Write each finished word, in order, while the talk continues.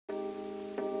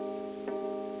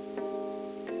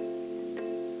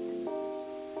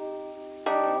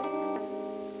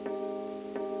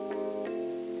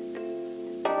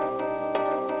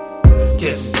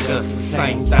Guess it's just the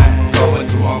same thing going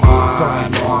through my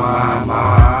mind.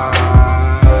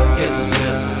 Guess it's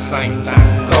just the same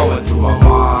thing going through my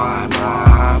mind.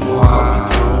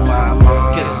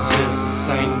 Guess it's just the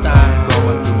same thing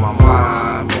going through my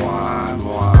mind.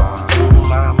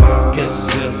 Guess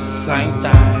it's just the same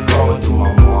thing going through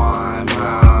my mind.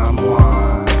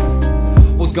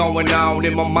 What's going on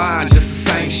in my mind? Just the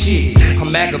same shit.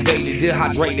 I'm aggravated,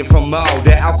 dehydrated from all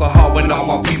the alcohol and all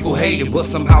my people hate it, but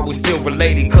somehow we're still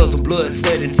related, cause the blood,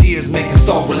 sweat, and tears make it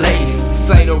so related.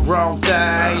 Say the wrong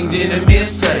thing, then a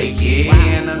mistake, yeah.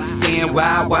 And understand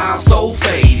why I'm so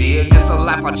faded. That's a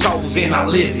life I chose and I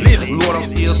live it. Lord, I'm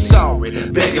still sorry,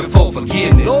 begging for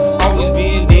forgiveness. Always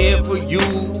been there for you,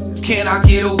 can I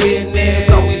get a witness?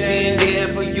 Always been there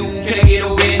for you, can I get a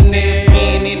witness?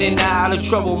 Been in and out of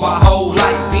trouble my whole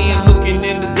life, been looking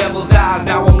in the devil's eyes,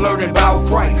 now I'm learning about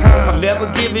Christ. I'm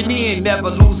never giving in, never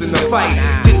losing the fight.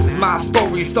 This is my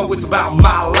story, so it's about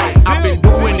my life. I've been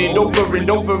doing it over and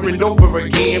over and over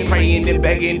again, praying and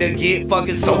begging to get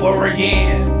fucking sober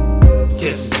again.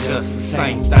 Guess it's just the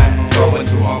same thing going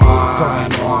through my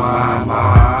mind.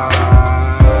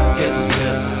 Guess it's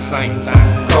just the same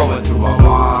thing going through my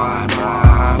mind.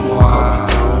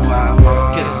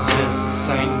 Guess it's just the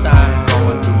same thing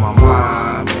going through my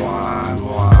mind.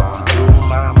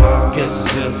 Guess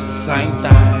it's just the same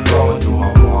thing going through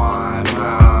my mind.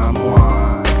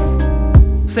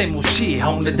 Same old shit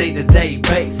on a day-to-day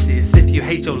basis. If you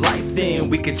hate your life, then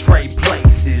we can trade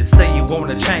places. Say you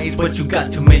wanna change, but you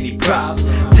got too many problems.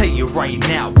 Tell you right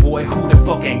now, boy, who the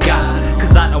fuck ain't God?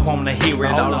 Cause I don't wanna hear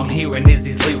it, all I'm hearing is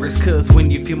these lyrics. Cause when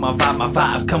you feel my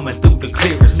vibe coming through the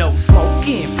clearest. No smoke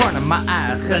in front of my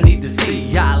eyes, cause I need to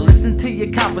see. I listen to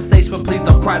your conversation, but please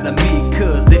don't cry to me.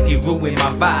 Cause if you ruin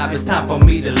my vibe, it's time for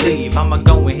me to leave. I'ma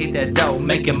go and hit that door,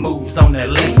 making moves on that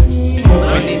lead.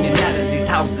 Moving in and out of these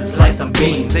houses like some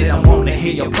beans. They don't wanna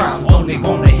hear your problems, only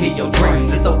wanna hear your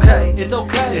dreams. It's okay, it's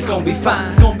okay, it's gonna be fine,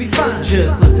 it's gonna be fine.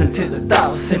 Just listen to the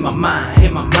thoughts in my mind,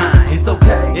 in my mind. It's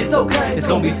okay, it's okay, it's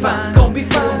gonna be fine, it's gonna be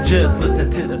fine. Just listen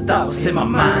to the thoughts in my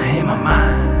mind, in my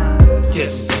mind.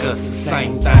 Guess it's just the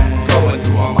same thing going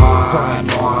through my mind.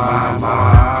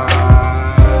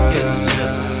 Guess it's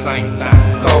just the same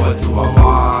thing going through my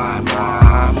mind.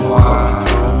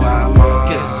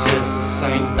 Guess it's just the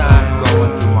same thing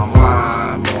going through my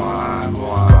mind.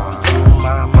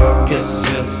 Guess it's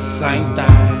just the same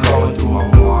thing going through my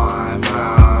mind.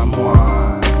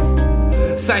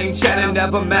 Same chatter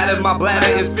never mattered, my bladder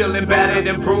is feeling battered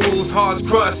and bruised. Heart's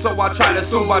crushed, so I try to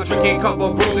soothe by drinking a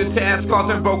couple brews and tears,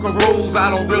 causing broken rules. I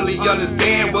don't really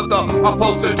understand what I'm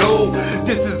supposed to do.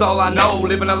 This is all I know,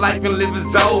 living a life and living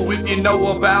so. If you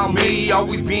know about me,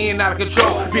 always being out of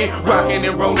control. Been rocking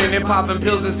and rolling and popping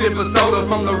pills and sipping soda.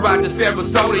 From the rock to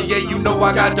Sarasota, yeah, you know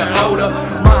I got the odor.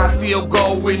 Mine still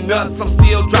going nuts, I'm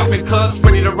still dropping cuts,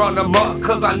 ready to run them up,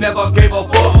 cause I never gave a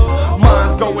fuck.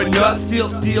 Mine's going nuts, still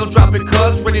dropping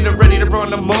cuts, ready to run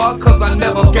them up, cause I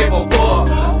never gave a fuck.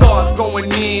 Thoughts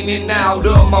going in and out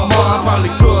of my mind, probably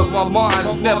cause my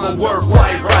mind's never worked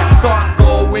right. Thoughts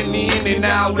going in and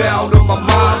out of my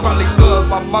mind, probably cause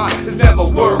my mind has never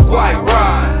worked right.